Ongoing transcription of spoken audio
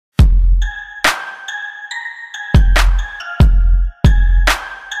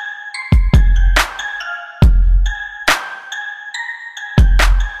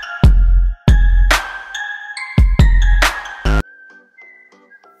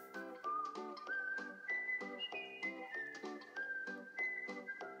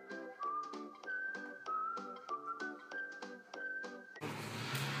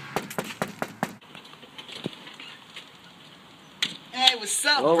Hey, what's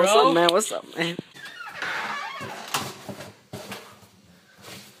up, bro? What's up, man? What's up, man?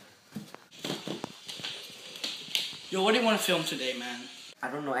 Yo, what do you want to film today, man? I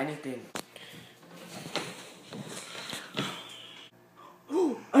don't know anything.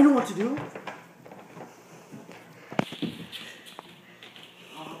 I know what to do.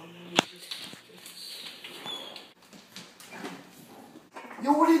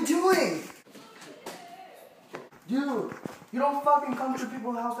 Yo, what are you doing? Dude, you don't fucking come to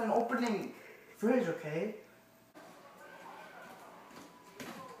people's house and opening fridge, okay?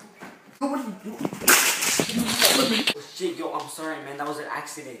 Yo, what are you doing? Oh, shit, yo, I'm sorry, man. That was an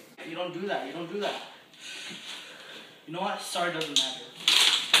accident. You don't do that. You don't do that. You know what? Sorry doesn't matter.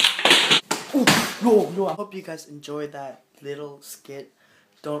 Oh, yo, I hope you guys enjoyed that little skit.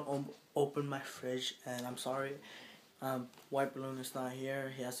 Don't open my fridge, and I'm sorry. White Balloon is not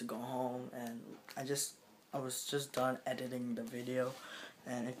here. He has to go home, and I was just done editing the video.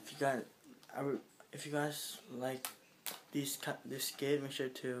 And if you guys like this skit, make sure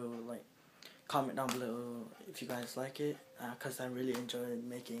to like comment down below if you guys like it, cause I really enjoy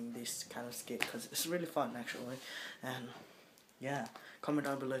making this kind of skit, cause it's really fun actually. And yeah, comment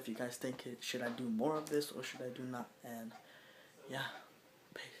down below if you guys think should I do more of this or should I do not. And yeah.